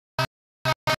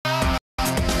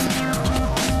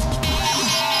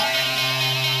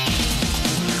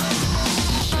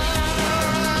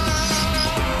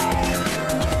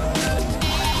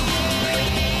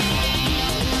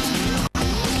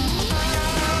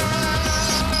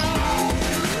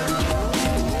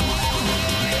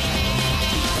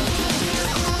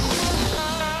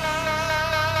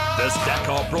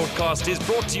Dakar broadcast is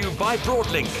brought to you by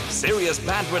Broadlink. Serious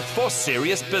bandwidth for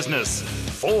serious business.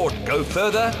 Ford, go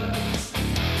further.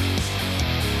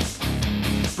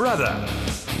 Brother.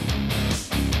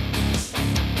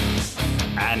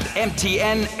 And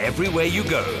MTN, everywhere you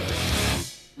go.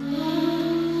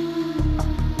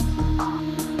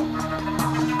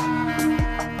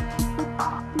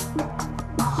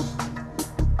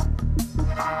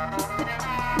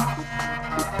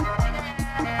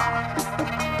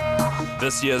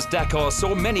 This year's Dakar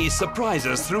saw many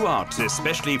surprises throughout,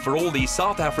 especially for all the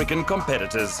South African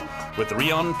competitors. With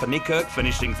Riaan van Niekerk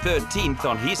finishing 13th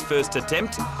on his first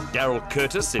attempt, Daryl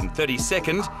Curtis in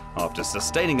 32nd after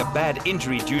sustaining a bad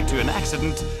injury due to an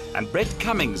accident, and Brett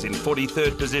Cummings in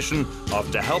 43rd position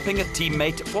after helping a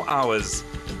teammate for hours.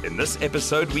 In this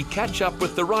episode, we catch up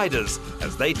with the riders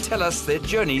as they tell us their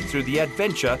journey through the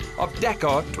adventure of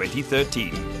Dakar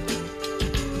 2013.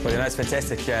 Well, it's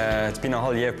fantastic. It's been a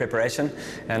whole year of preparation,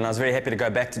 and I was very happy to go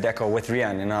back to Dakar with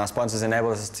Riaan. Our sponsors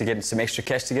enabled us to get some extra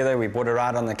cash together. We bought a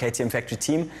ride on the KTM factory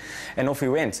team, and off we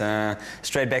went,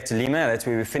 straight back to Lima. That's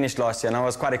where we finished last year, and I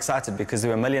was quite excited because there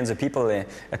were millions of people there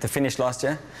at the finish last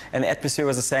year, and the atmosphere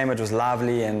was the same. It was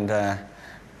lively, and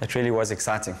it really was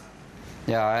exciting.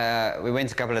 Yeah, we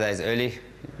went a couple of days early,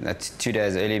 2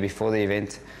 days early before the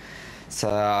event. So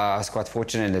I was quite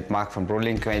fortunate that Mark from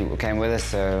Broadlink came with us.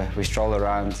 So we strolled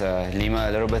around Lima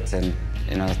a little bit, and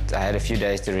I had a few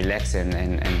days to relax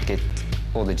and get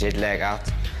all the jet lag out.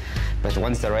 But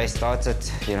once the race started,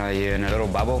 you're in a little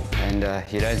bubble, and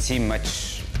you don't see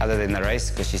much other than the race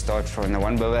because you start from the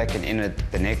one bivouac and end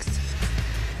at the next.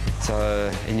 So,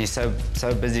 and you're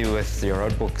so busy with your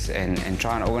road books and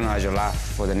trying to organize your life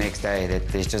for the next day that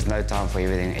there's just no time for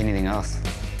anything else.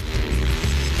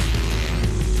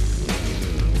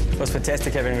 It was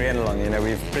fantastic having Riaan along.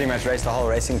 We've pretty much raced the whole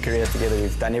racing career together.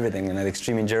 We've done everything, the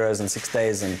extreme enduros in 6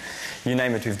 days, and you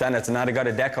name it, we've done it. And now to go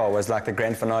to Dakar was like the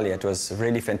grand finale. It was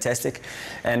really fantastic.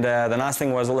 And the nice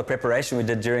thing was all the preparation we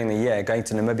did during the year, going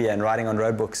to Namibia and riding on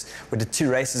road books. We did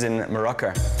 2 races in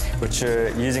Morocco, which are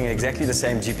using exactly the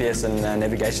same GPS and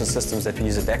navigation systems that we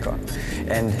use at Dakar.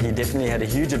 And he definitely had a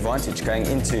huge advantage going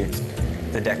into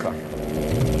the Dakar.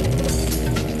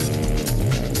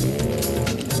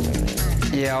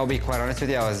 Yeah, I'll be quite honest with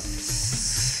you, I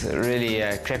was really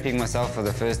crapping myself for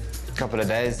the first couple of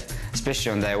days,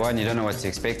 especially on day one. You don't know what to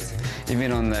expect.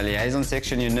 Even on the liaison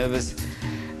section, you're nervous.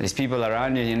 There's people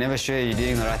around you, you're never sure you're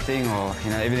doing the right thing, or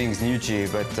everything's new to you.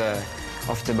 But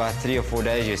after about 3 or 4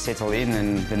 days, you settle in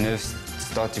and the nerves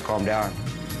start to calm down.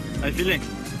 How are you feeling?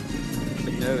 A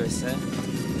bit nervous, eh?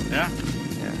 Yeah?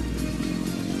 Yeah.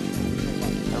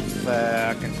 If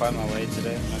I can find my way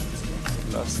today,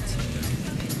 but lost.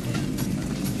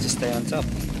 Just stay on top.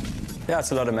 Yeah,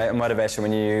 it's a lot of motivation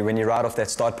when you ride off that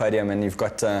start podium and you've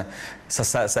got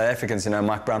South Africans.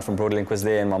 Mike Brown from Broadlink was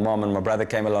there, and my mom and my brother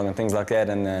came along and things like that.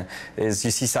 And you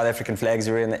see South African flags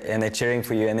and they're cheering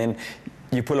for you, and then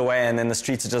you pull away and then the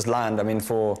streets are just lined. I mean,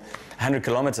 for 100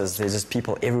 kilometers, there's just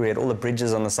people everywhere at all the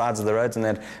bridges on the sides of the roads, and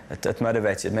that it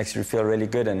motivates you. It makes you feel really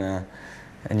good, and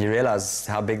you realize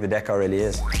how big the Dakar really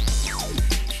is.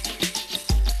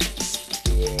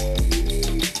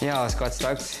 Yeah, I was quite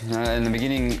stoked. In the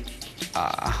beginning,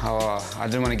 I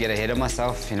didn't want to get ahead of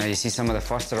myself. You see some of the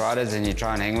faster riders and you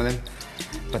try and hang with them.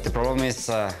 But the problem is,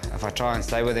 if I try and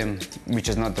stay with them, which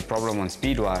is not the problem on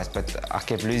speed-wise, but I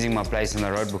kept losing my place in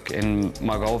the road book. And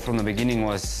my goal from the beginning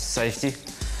was safety,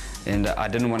 and I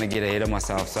didn't want to get ahead of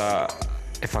myself. So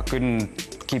if I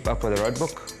couldn't keep up with the road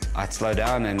book, I'd slow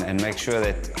down and make sure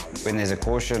that when there's a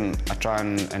caution, I try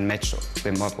and match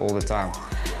them up all the time.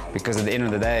 Because at the end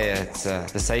of the day, it's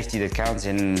the safety that counts,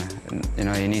 and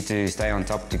you need to stay on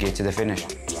top to get to the finish.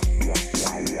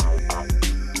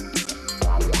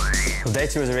 Well, day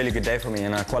 2 was a really good day for me,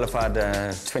 and I qualified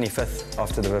 25th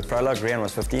after the prologue. Riaan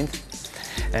was 15th,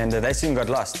 and they soon got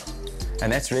lost. And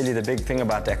that's really the big thing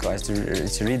about Dakar, is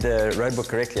to read the road book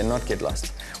correctly and not get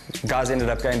lost. Guys ended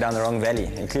up going down the wrong valley,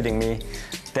 including me.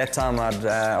 That time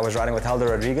I was riding with Helder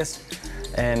Rodriguez,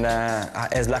 and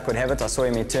as luck would have it, I saw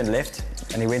him, he turned left,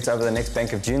 and he went over the next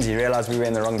bank of dunes. He realized we were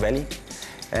in the wrong valley,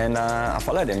 and I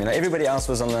followed him. Everybody else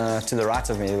was to the right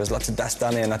of me. There was lots of dust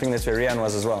down there, and I think that's where Riaan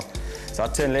was as well. So I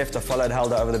turned left, I followed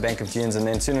Helder over the bank of dunes, and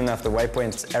then soon enough the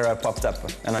waypoint arrow popped up,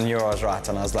 and I knew I was right,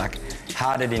 and I was like,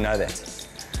 how did he know that?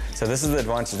 So this is the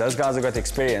advantage. Those guys have got the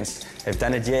experience. They've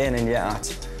done it year in and year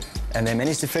out, and they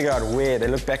managed to figure out where. They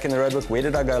look back in the road book, where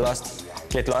did I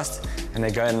get lost, and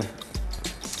they go and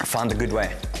find the good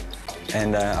way.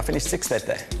 And I finished 6th that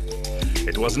day.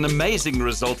 It was an amazing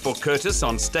result for Curtis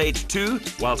on stage 2,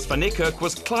 whilst Van Niekerk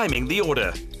was climbing the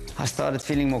order. I started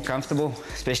feeling more comfortable,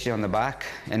 especially on the bike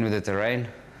and with the terrain.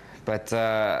 but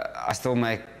I still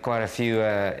make quite a few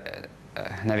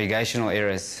navigational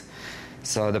errors.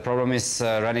 So the problem is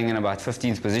running in about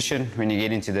 15th position when you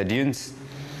get into the dunes.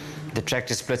 The track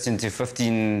just splits into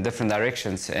 15 different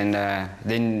directions, and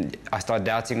then I start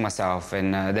doubting myself,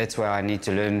 and that's where I need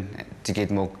to learn to get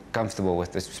more comfortable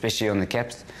with this, especially on the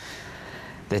caps,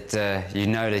 that you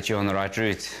know that you're on the right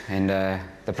route. And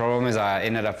the problem is I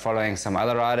ended up following some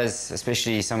other riders,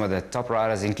 especially some of the top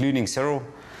riders, including Cyril,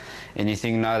 and you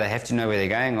think, no, they have to know where they're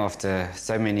going after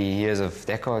so many years of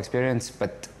Dakar experience,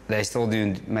 but they still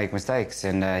do make mistakes.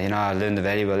 And you know, I learned a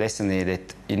valuable lesson there,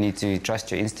 that you need to trust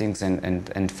your instincts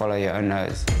and follow your own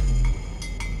nose.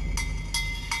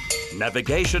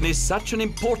 Navigation is such an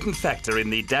important factor in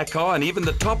the Dakar, and even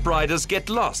the top riders get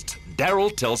lost.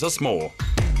 Daryl tells us more.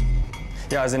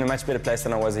 Yeah, I was in a much better place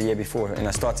than I was a year before.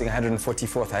 And starting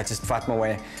 144th, I had to fight my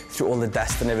way through all the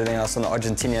dust and everything else on the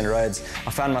Argentinian roads.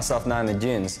 I found myself now in the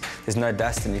dunes. There's no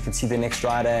dust, and you can see the next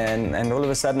rider, and all of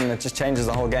a sudden it just changes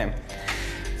the whole game.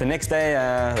 The next day,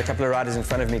 a couple of riders in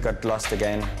front of me got lost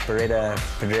again. Beretta,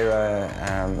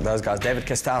 Pedrero, those guys. David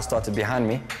Castal started behind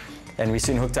me, and we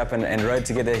soon hooked up and rode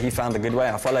together. He found the good way,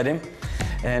 I followed him,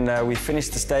 and we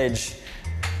finished the stage.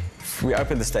 We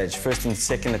opened the stage, first and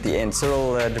second at the end.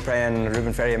 Cyril Dupre and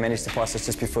Ruben Ferrier managed to pass us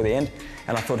just before the end,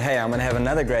 and I thought, hey, I'm going to have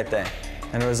another great day.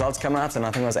 And the results come out, and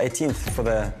I think I was 18th for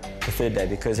the third day,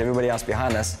 because everybody else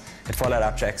behind us had followed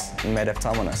our tracks and made up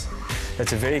time on us.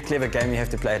 It's a very clever game you have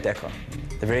to play at Dakar.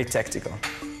 They're very tactical.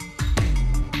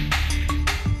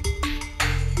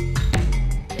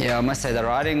 Yeah, I must say the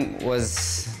riding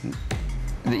was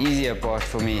the easier part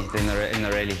for me than in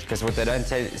the rally, because what they don't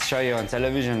show you on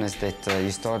television is that you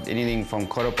start anything from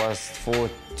 4:15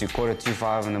 to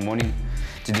 4:45 in the morning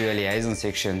to do a liaison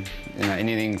section. You know,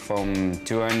 anything from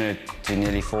 200 to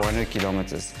nearly 400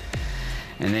 kilometers.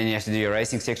 And then you have to do your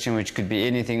racing section, which could be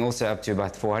anything also up to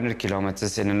about 400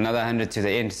 kilometers, and another 100 to the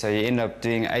end. So you end up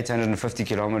doing 850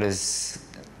 kilometers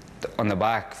on the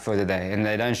bike for the day, and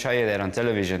they don't show you that on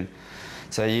television.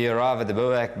 So you arrive at the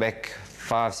bivouac back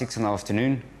 5, 6 in the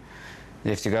afternoon.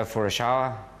 You have to go for a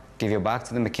shower, give your bike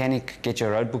to the mechanic, get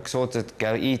your road book sorted,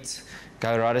 go eat,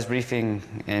 go rider's briefing,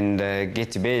 and get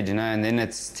to bed, you know, and then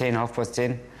it's 10,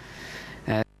 10:30.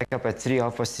 Wake up at 3,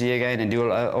 3:30 again, and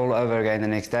do all over again the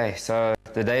next day. So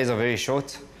the days are very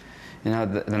short, you know,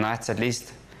 the nights at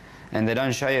least, and they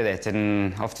don't show you that.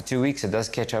 And after 2 weeks, it does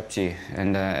catch up to you,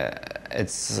 and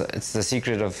it's the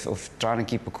secret of trying to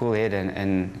keep a cool head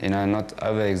and you know, not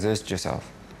overexert yourself.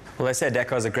 Well, they say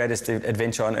Dakar is the greatest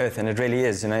adventure on earth, and it really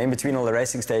is. You know, in between all the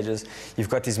racing stages, you've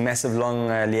got these massive long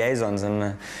liaisons,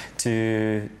 and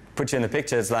to put you in the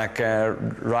picture, it's like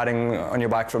riding on your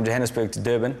bike from Johannesburg to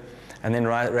Durban, and then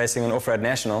racing an off-road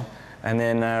national, and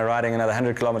then riding another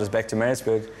 100 kilometers back to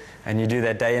Maritzburg, and you do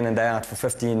that day in and day out for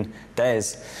 15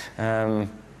 days. And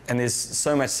there's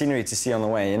so much scenery to see on the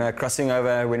way. You know, crossing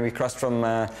over, when we crossed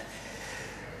from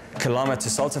Kalama to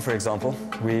Salta, for example,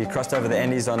 we crossed over the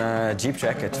Andes on a jeep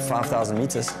track at 5,000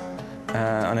 meters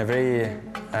on a very,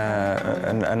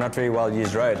 a not very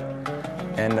well-used road.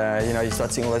 And you know, you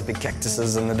start seeing all those big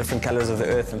cactuses and the different colors of the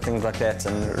earth and things like that,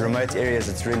 and remote areas,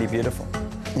 it's really beautiful.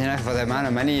 You know, for the amount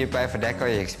of money you pay for Dakar,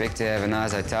 you expect to have a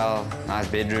nice hotel, nice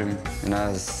bedroom, you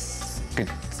know, good,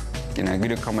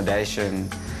 good accommodation.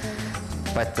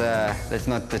 But that's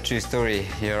not the true story.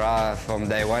 You arrive from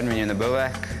day one when you're in the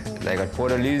bivouac. They got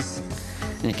portaloos.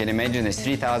 You can imagine there's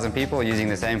 3,000 people using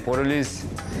the same portaloos.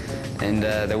 And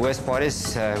the worst part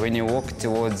is when you walk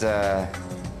towards the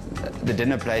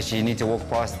dinner place, you need to walk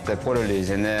past the portaloos,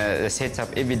 and the setup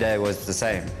every day was the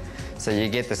same. So you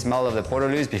get the smell of the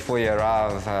portaloos before you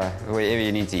arrive wherever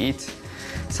you need to eat.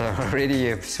 So already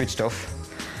you've switched off.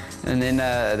 And then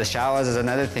the showers is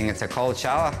another thing. It's a cold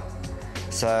shower.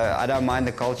 So I don't mind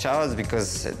the cold showers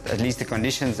because at least the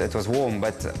conditions, it was warm.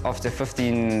 But after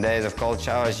 15 days of cold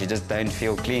showers, you just don't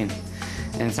feel clean.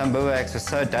 And some bivouacs were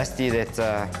so dusty that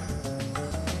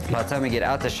by the time you get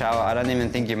out the shower, I don't even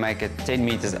think you make it 10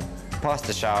 meters past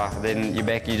the shower. Then you're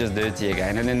back, you're just dirty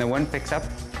again. And then the wind picks up.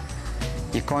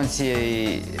 You can't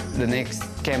see the next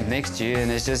camp next to you, and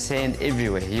there's just sand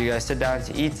everywhere. You go sit down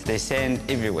to eat, there's sand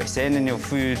everywhere. Sand in your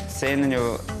food, sand in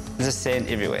your... just sand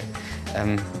everywhere.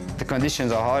 The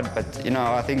conditions are hard, but you know,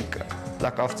 I think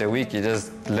like after a week, you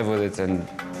just live with it and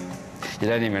you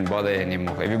don't even bother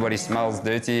anymore. Everybody smells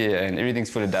dirty and everything's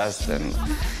full of dust, and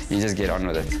you just get on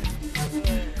with it.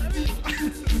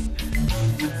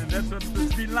 That's what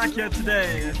it's been like here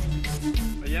today.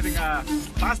 Are you having a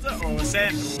pasta or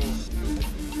sand?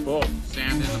 Both,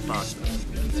 sand and a pasta.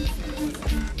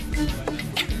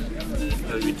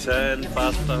 The return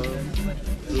pasta.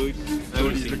 Food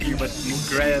is looking a bit more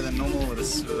grayer than normal with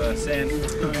this sand.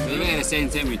 Yeah, a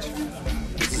sand sandwich.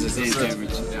 This is a sand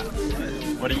sandwich, yeah.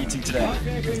 What are you eating today?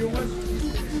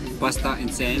 Pasta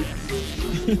and sand.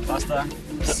 Pasta?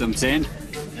 Some sand.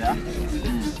 Yeah.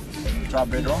 Dry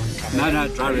bread roll? No,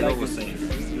 dry bread roll with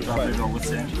sand. Dry bread roll with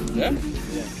sand? Yeah.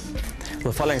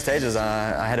 The following stages,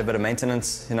 I had a bit of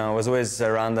maintenance. You know, I was always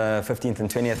around the 15th and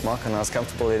 20th mark, and I was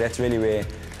comfortable there. That's really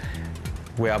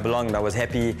where I belonged. I was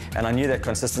happy, and I knew that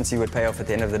consistency would pay off at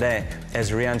the end of the day,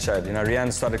 as Rian showed. You know,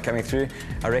 Rian started coming through.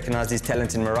 I recognized his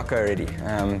talent in Morocco already.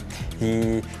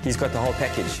 He's got the whole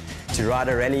package. To ride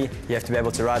a rally, you have to be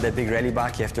able to ride that big rally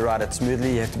bike, you have to ride it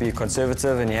smoothly, you have to be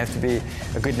conservative, and you have to be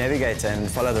a good navigator and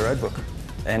follow the road book.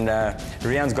 And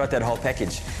Rian's got that whole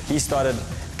package. He started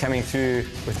coming through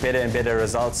with better and better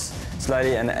results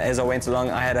slowly, and as I went along,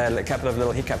 I had a couple of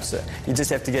little hiccups. You just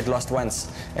have to get lost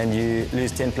once, and you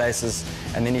lose 10 places,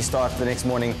 and then you start the next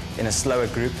morning in a slower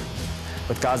group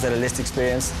with guys that are less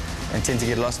experienced and tend to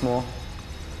get lost more.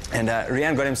 And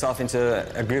Rian got himself into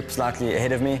a group slightly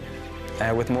ahead of me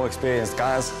with more experienced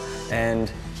guys,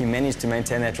 and he managed to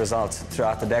maintain that result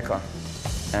throughout the Dakar.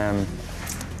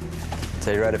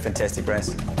 So he rode a fantastic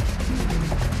race.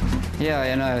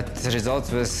 Yeah, you know, the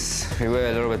results was, we were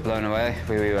a little bit blown away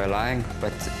where we were lying,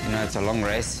 but you know, it's a long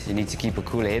race. You need to keep a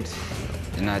cool head.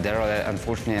 You know, Daryl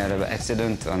unfortunately had an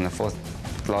accident on the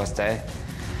last day,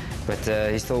 but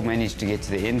he still managed to get to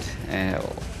the end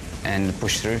and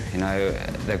push through. You know,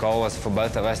 the goal was for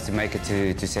both of us to make it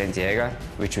to Santiago,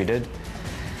 which we did.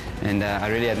 And I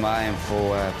really admire him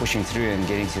for pushing through and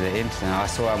getting to the end. You know, I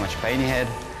saw how much pain he had.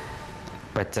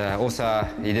 But also,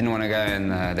 he didn't want to go in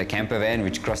the camper van,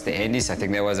 which crossed the Andes. I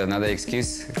think that was another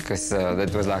excuse, because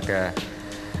that was like I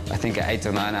think an 8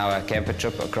 or 9 hour camper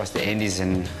trip across the Andes,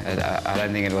 and I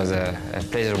don't think it was a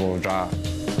pleasurable drive.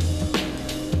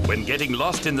 When getting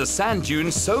lost in the sand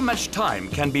dunes, so much time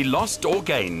can be lost or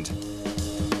gained.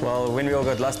 Well, when we all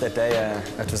got lost that day,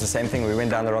 it was the same thing. We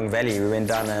went down the wrong valley. We went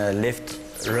down a left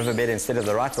riverbed instead of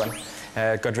the right one.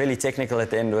 It got really technical at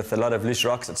the end with a lot of loose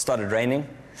rocks. It started raining,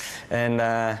 and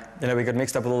you know, we got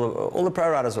mixed up with all the pro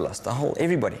riders were lost.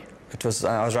 Everybody. It was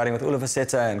I was riding with Oliver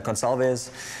Seta and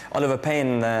Gonsalves. Oliver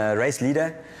Payne, the race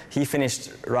leader, he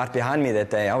finished right behind me that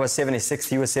day. I was 76th,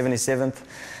 he was 77th.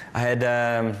 I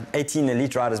had 18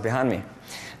 elite riders behind me.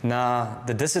 Now,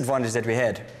 the disadvantage that we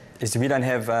had is we don't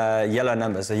have yellow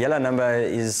numbers. A yellow number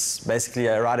is basically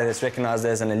a rider that's recognized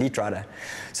as an elite rider.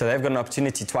 So they've got an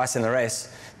opportunity twice in the race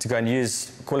to go and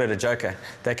call it a joker.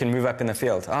 They can move up in the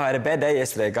field. Oh, I had a bad day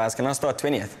yesterday, guys. Can I start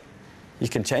 20th? You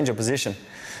can change your position.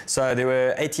 So there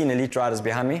were 18 elite riders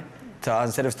behind me. So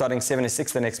instead of starting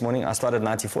 76th the next morning, I started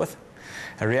 94th.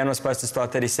 Rian was supposed to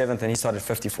start 37th, and he started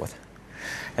 54th.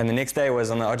 And the next day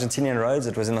was on the Argentinian roads.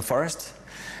 It was in the forest.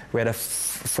 We had a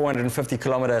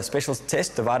 450-kilometer special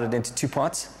test divided into 2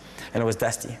 parts, and it was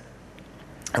dusty.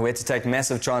 And we had to take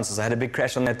massive chances. I had a big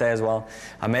crash on that day as well.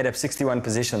 I made up 61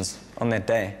 positions on that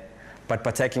day, but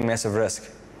by taking massive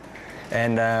risk.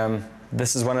 And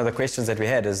this is one of the questions that we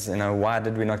had is, you know, why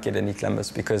did we not get any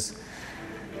Columbus? Because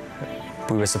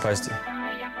we were supposed to.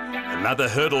 Another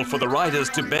hurdle for the riders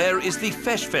to bear is the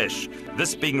fesh.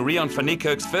 This being Rian van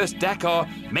Niekerk's first Dakar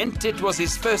meant it was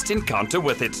his first encounter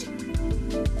with it.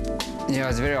 Yeah,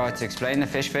 it's very hard to explain the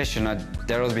fesh. You know,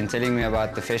 Daryl's been telling me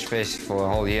about the fesh for a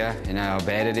whole year, you know, how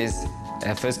bad it is.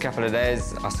 The first couple of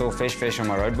days, I saw fesh on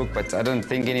my road book, but I didn't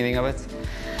think anything of it.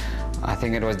 I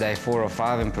think it was day 4 or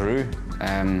 5 in Peru.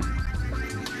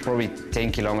 Probably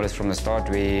 10 kilometers from the start,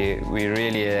 we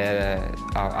really had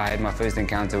I had my first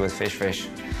encounter with fesh.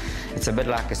 It's a bit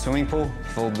like a swimming pool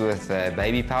filled with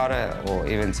baby powder or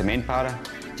even cement powder.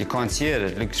 You can't see it,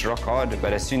 it looks rock hard,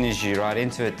 but as soon as you ride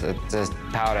into it, it's just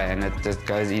powder and it just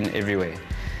goes in everywhere.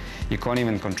 You can't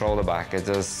even control the bike. It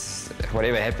just,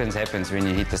 whatever happens when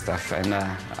you hit the stuff. And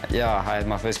yeah, I had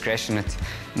my first crash in it.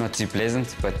 Not too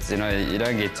pleasant, but you know, you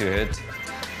don't get too hurt.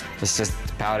 It's just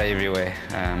powder everywhere.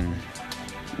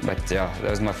 But yeah, that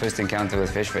was my first encounter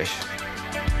with fesh.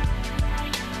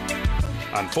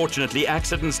 Unfortunately,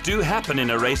 accidents do happen in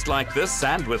a race like this,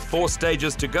 and with 4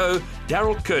 stages to go,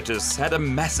 Daryl Curtis had a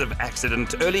massive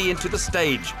accident early into the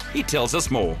stage. He tells us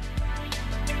more.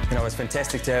 You know, it was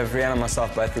fantastic to have Rian and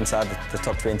myself both inside the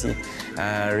top 20.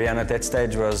 Rian at that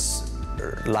stage was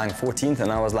lying 14th and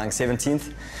I was lying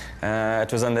 17th.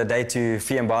 It was on the day to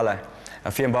Fiambala.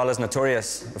 Fiambala is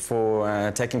notorious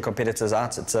for taking competitors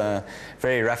out. It's a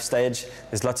very rough stage.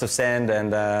 There's lots of sand,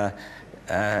 and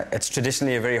it's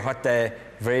traditionally a very hot day,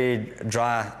 very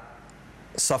dry,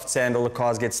 soft sand. All the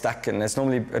cars get stuck, and it's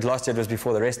normally, last year it was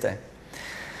before the rest day.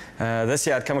 This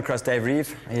year I'd come across Dave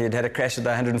Reeve. He'd had a crash at the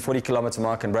 140 kilometer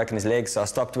mark and broken his leg, so I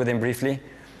stopped with him briefly.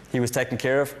 he was taken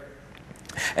care of.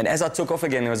 And as I took off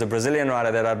again, there was a Brazilian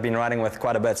rider that I'd been riding with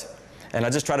quite a bit. And I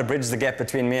just tried to bridge the gap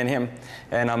between me and him.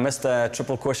 And I missed a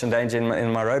triple caution danger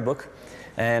in my road book.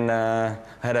 And I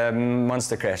had a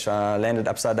monster crash. I landed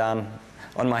upside down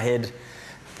on my head.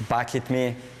 The bike hit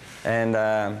me. And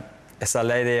as I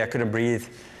lay there, I couldn't breathe.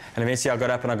 And eventually I got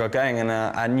up and I got going. And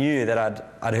I knew that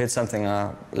I'd heard something.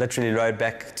 I literally rode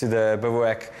back to the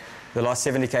bivouac, the last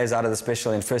 70 Ks out of the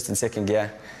special in first and second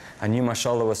gear. I knew my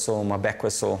shoulder was sore, my back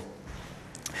was sore.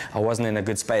 I wasn't in a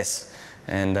good space.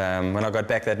 And when I got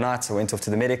back that night, I went off to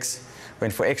the medics,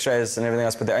 went for x-rays and everything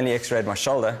else, but they only x-rayed my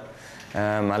shoulder.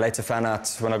 I later found out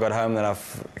when I got home that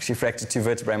I've actually fractured 2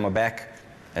 vertebrae in my back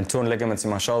and torn ligaments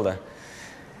in my shoulder.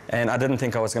 And I didn't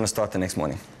think I was going to start the next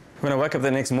morning. When I woke up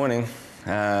the next morning,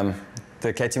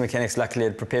 the KT mechanics luckily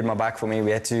had prepared my bike for me.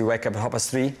 We had to wake up at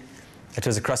 3:30. It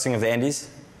was a crossing of the Andes,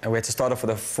 and we had to start off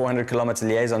with a 400-kilometer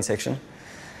liaison section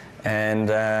and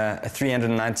a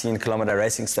 319-kilometer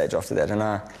racing stage after that. And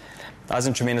I was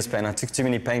in tremendous pain. I took too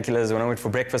many painkillers. When I went for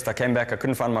breakfast, I came back, I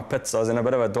couldn't find my pits. I was in a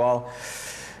bit of a dwell.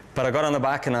 But I got on the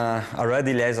bike and I rode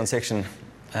the liaison section.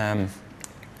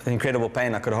 Incredible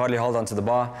pain. I could hardly hold onto the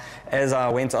bar. As I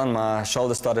went on, my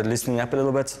shoulder started loosening up a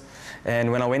little bit.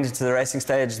 And when I went into the racing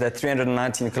stage, that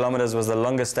 319 kilometers was the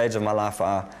longest stage of my life.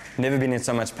 I've never been in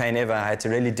so much pain ever. I had to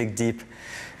really dig deep.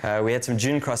 We had some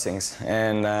dune crossings.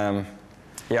 And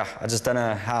yeah, I just don't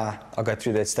know how I got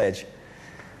through that stage.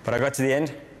 But I got to the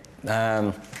end.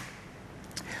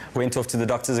 Went off to the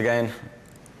doctors again,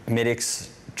 medics,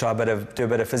 do a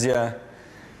bit of physio.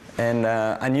 And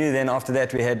I knew then after that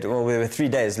there were 3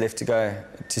 days left to go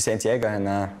to Santiago, and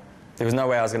there was no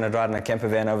way I was going to ride in a camper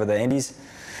van over the Andes.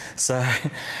 So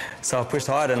I pushed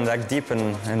hard and dug deep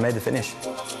and made the finish.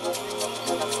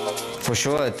 For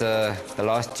sure, the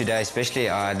last 2 days especially,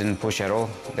 I didn't push at all.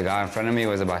 The guy in front of me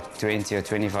was about 20 or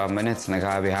 25 minutes, and the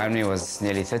guy behind me was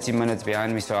nearly 30 minutes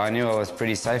behind me, so I knew I was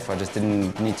pretty safe. I just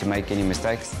didn't need to make any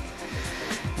mistakes.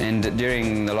 And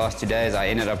during the last 2 days, I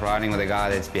ended up riding with a guy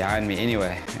that's behind me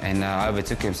anyway, and I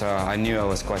overtook him, so I knew I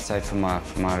was quite safe for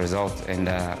my result, and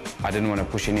I didn't want to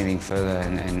push anything further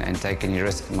and take any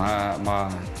risk. My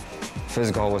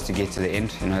first goal was to get to the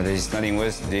end. You know, there's nothing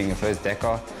worse than doing a first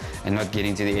Dakar and not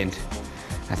getting to the end.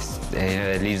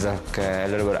 It leaves like a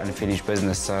little bit unfinished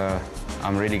business, so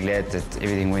I'm really glad that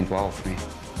everything went well for me.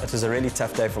 It was a really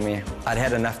tough day for me. I'd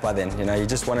had enough by then. You know,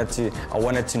 I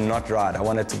wanted to not ride. I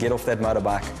wanted to get off that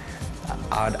motorbike.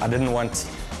 I didn't want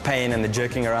pain and the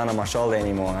jerking around on my shoulder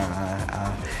anymore.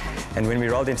 And when we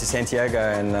rolled into Santiago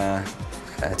and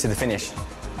to the finish,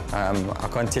 I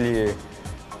can't tell you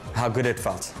how good it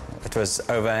felt. It was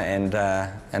over, and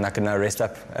I could now rest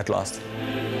up at last.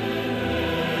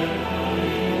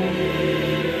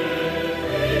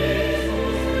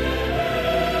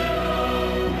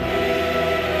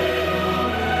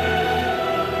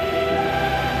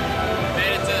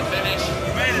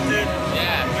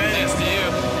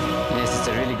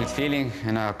 Feeling,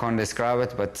 and I can't describe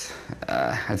it, but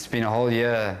it's been a whole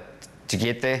year to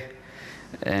get there,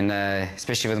 and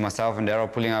especially with myself and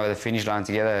Daryl pulling over the finish line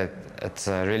together, it's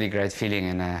a really great feeling,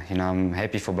 and you know, I'm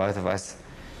happy for both of us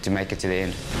to make it to the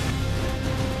end.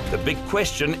 The big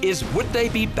question is, would they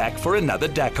be back for another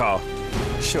Dakar?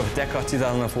 Sure, Dakar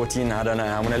 2014, I don't know.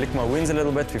 I'm going to lick my wounds a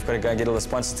little bit. We've got to go and get all the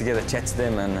sponsors together, chat to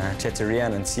them, and chat to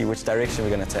Rian and see which direction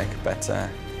we're going to take. But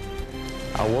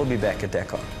I will be back at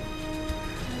Dakar.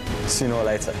 Sooner or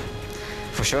later.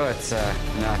 For sure, it's,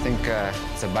 I think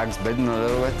it's a bug's bitten a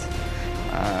little bit.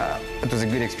 It was a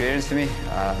good experience for me.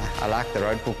 I liked the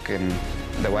road book and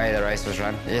the way the race was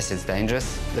run. Yes, it's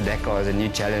dangerous. The Dakar is a new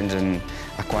challenge and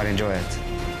I quite enjoy it.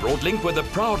 Broadlink were the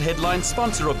proud headline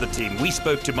sponsor of the team. We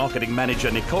spoke to marketing manager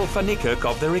Nicole van Niekerk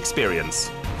of their experience.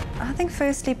 I think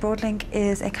firstly, Broadlink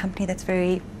is a company that's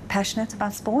very passionate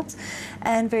about sports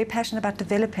and very passionate about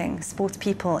developing sports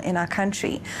people in our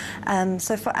country.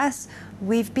 So for us,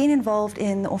 we've been involved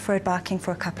in off-road biking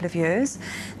for a couple of years,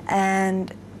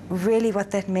 and really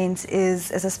what that meant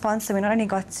is, as a sponsor, we not only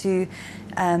got to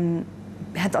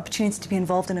had the opportunity to be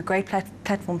involved in a great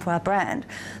platform for our brand,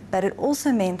 but it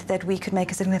also meant that we could make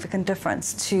a significant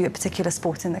difference to a particular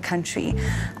sport in the country.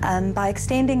 By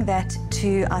extending that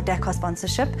to our Dakar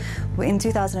sponsorship, in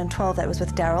 2012 that was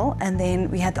with Daryl, and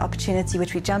then we had the opportunity,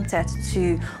 which we jumped at,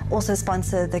 to also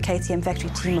sponsor the KTM factory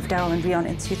team of Daryl and Rion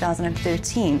in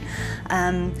 2013.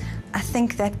 I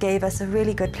think that gave us a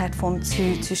really good platform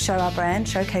to show our brand,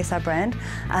 showcase our brand,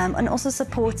 and also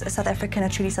support a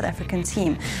truly South African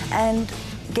team, and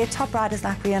get top riders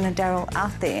like Rian and Daryl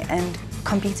out there and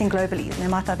competing globally. They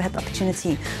might not have had the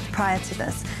opportunity prior to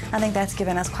this. I think that's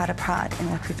given us quite a pride in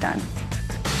what we've done.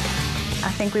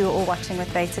 I think we were all watching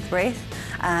with bated breath.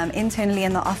 Internally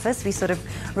in the office, we sort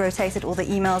of rotated all the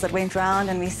emails that went round,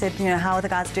 and we said, you know, how are the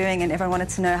guys doing? And everyone wanted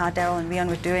to know how Daryl and Riaan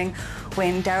were doing.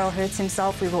 When Daryl hurt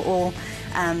himself, we were all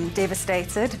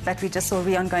devastated, but we just saw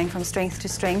Riaan going from strength to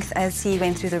strength as he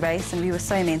went through the race, and we were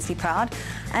so immensely proud.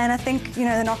 And I think, you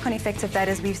know, the knock-on effect of that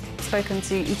is we've spoken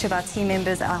to each of our team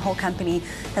members, our whole company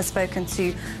has spoken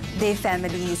to their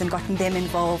families and gotten them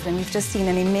involved, and we've just seen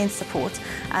an immense support.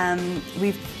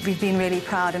 We've been really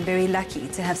proud and very lucky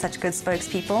to have such good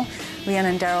spokespeople. Riaan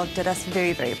and Daryl did us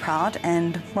very, very proud,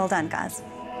 and well done, guys.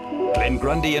 Glenn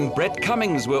Grundy and Brett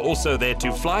Cummings were also there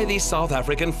to fly the South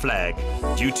African flag.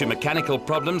 Due to mechanical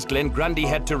problems, Glenn Grundy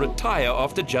had to retire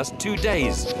after just 2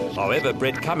 days. However,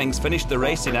 Brett Cummings finished the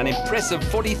race in an impressive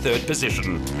 43rd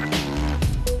position.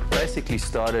 Basically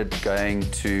started going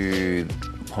to,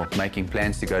 making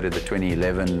plans to go to the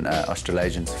 2011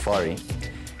 Australasian Safari,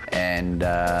 and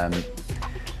I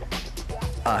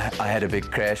had a big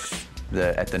crash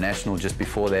at the National just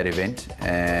before that event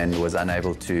and was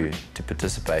unable to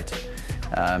participate.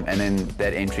 And then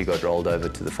that entry got rolled over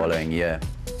to the following year.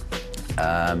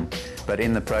 But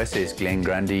in the process, Glenn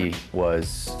Grundy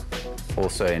was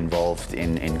also involved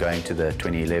in going to the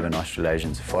 2011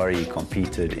 Australasian Safari. He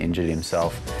competed, injured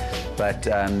himself. But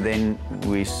then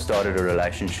we started a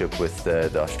relationship with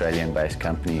the Australian-based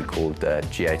company called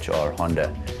GHR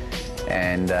Honda,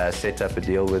 and set up a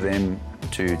deal with them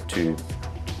to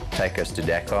take us to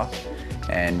Dakar,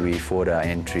 and we fought our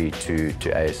entry to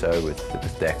ASO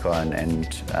with Dakar,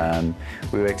 and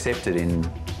we were accepted in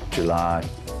July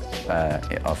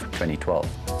of 2012.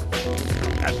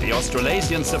 At the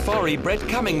Australasian Safari, Brett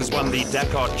Cummings won the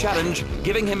Dakar Challenge,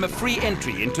 giving him a free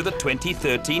entry into the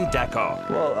 2013 Dakar.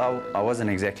 Well, I wasn't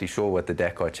exactly sure what the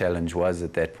Dakar Challenge was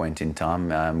at that point in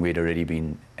time. We'd already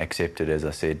been accepted, as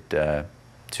I said, to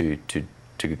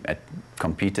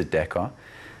compete at Dakar.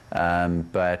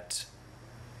 But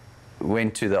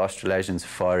went to the Australasian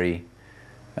Safari,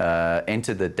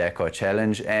 entered the Dakar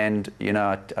Challenge, and you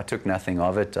know, I took nothing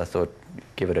of it. I thought,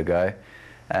 give it a go.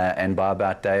 And by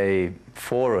about day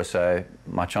 4 or so,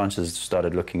 my chances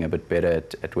started looking a bit better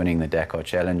at winning the Dakar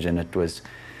Challenge, and it was,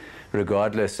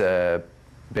 regardless,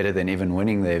 better than even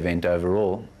winning the event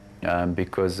overall,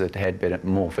 because it had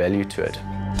more value to it.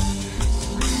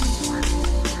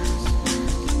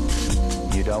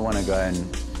 You don't want to go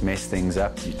and mess things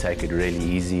up. You take it really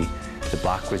easy. The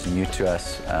bike was new to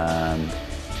us,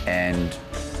 and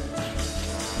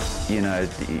you know,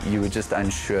 you were just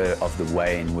unsure of the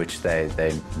way in which they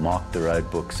marked the road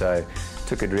book. So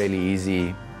took it really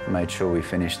easy, made sure we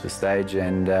finished the stage,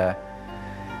 and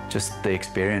just the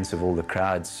experience of all the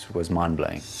crowds was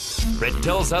mind-blowing. Brett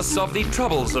tells us of the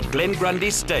troubles of Glenn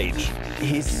Grundy's stage.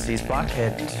 His bike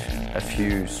had a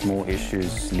few small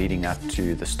issues leading up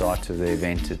to the start of the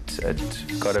event.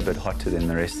 It got a bit hotter than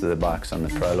the rest of the bikes on the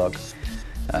prologue,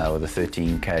 or the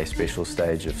 13K special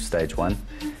stage of stage 1.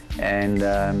 And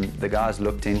the guys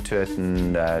looked into it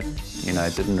and you know,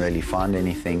 didn't really find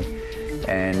anything.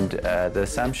 And the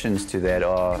assumptions to that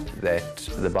are that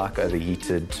the bike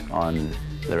overheated on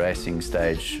the racing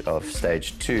stage of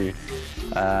stage 2.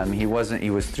 He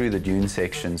was through the dune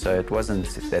section, so it wasn't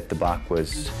that the bike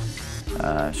was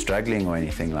struggling or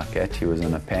anything like that. He was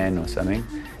on a pan or something,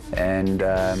 and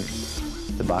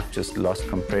the bike just lost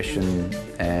compression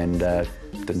and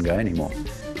didn't go anymore.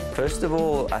 First of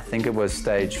all, I think it was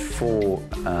stage 4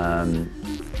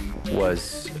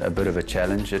 was a bit of a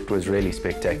challenge. It was really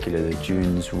spectacular. The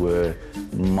dunes were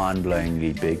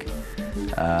mind-blowingly big,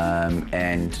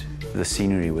 and the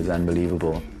scenery was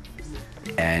unbelievable.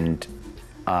 And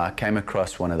I came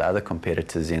across one of the other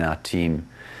competitors in our team,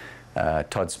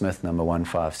 Todd Smith, number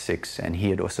 156, and he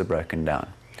had also broken down.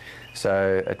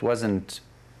 So it wasn't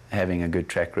having a good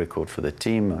track record for the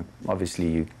team. Obviously,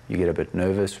 you get a bit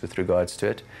nervous with regards to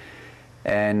it,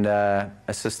 and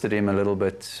assisted him a little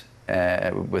bit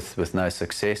with no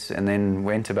success, and then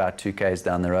went about 2Ks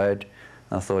down the road.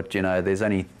 I thought, you know, there's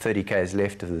only 30Ks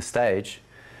left of the stage.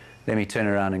 Let me turn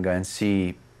around and go and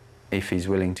see if he's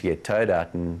willing to get towed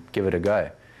out and give it a go.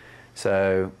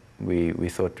 So we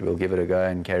thought we'll give it a go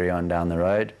and carry on down the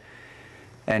road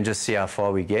and just see how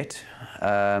far we get.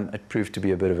 It proved to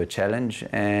be a bit of a challenge,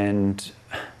 and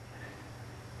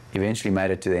eventually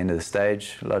made it to the end of the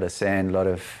stage. A lot of sand, a lot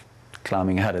of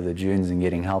climbing out of the dunes and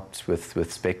getting helped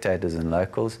with spectators and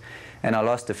locals, and I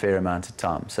lost a fair amount of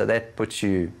time. So that puts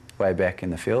you way back in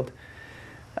the field.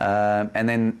 And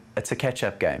then it's a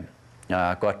catch-up game.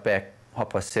 I got back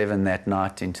 7:30 that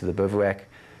night into the bivouac,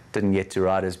 didn't get to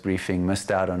riders briefing,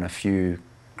 missed out on a few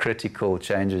critical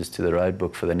changes to the road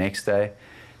book for the next day,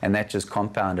 and that just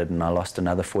compounded, and I lost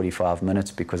another 45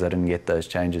 minutes because I didn't get those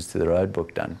changes to the road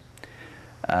book done.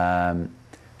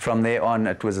 From there on,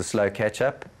 it was a slow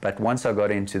catch-up, but once I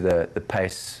got into the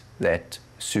pace that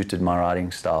suited my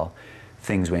riding style,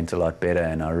 things went a lot better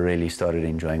and I really started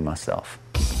enjoying myself.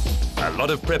 A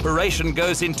lot of preparation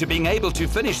goes into being able to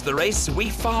finish the race. We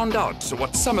found out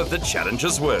what some of the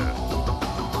challenges were.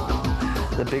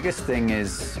 The biggest thing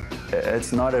is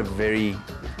it's not a very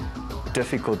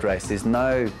difficult race. There's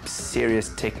no serious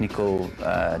technical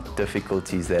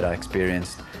difficulties that I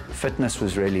experienced. Fitness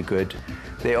was really good.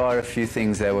 There are a few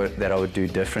things that I would do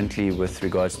differently with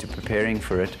regards to preparing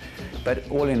for it, but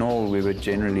all in all we were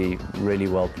generally really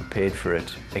well prepared for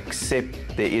it,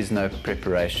 except there is no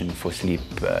preparation for sleep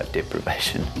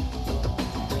deprivation.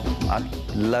 I'd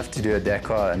love to do a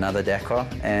Dakar, another Dakar,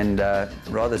 and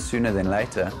rather sooner than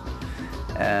later.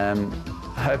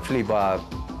 Hopefully by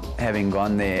having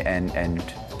gone there and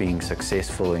being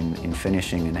successful in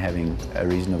finishing and having a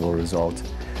reasonable result,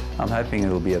 I'm hoping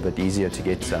it'll be a bit easier to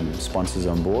get some sponsors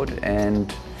on board,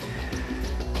 and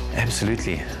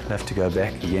absolutely love to go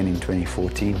back again in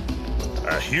 2014.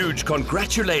 A huge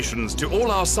congratulations to all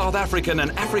our South African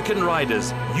and African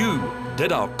riders. You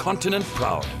did our continent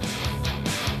proud.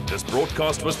 This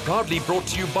broadcast was proudly brought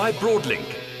to you by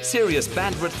Broadlink, serious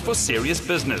bandwidth for serious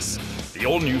business. The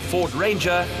all-new Ford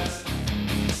Ranger,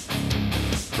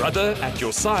 Brother at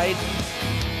your side,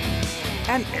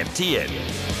 and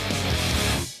MTN.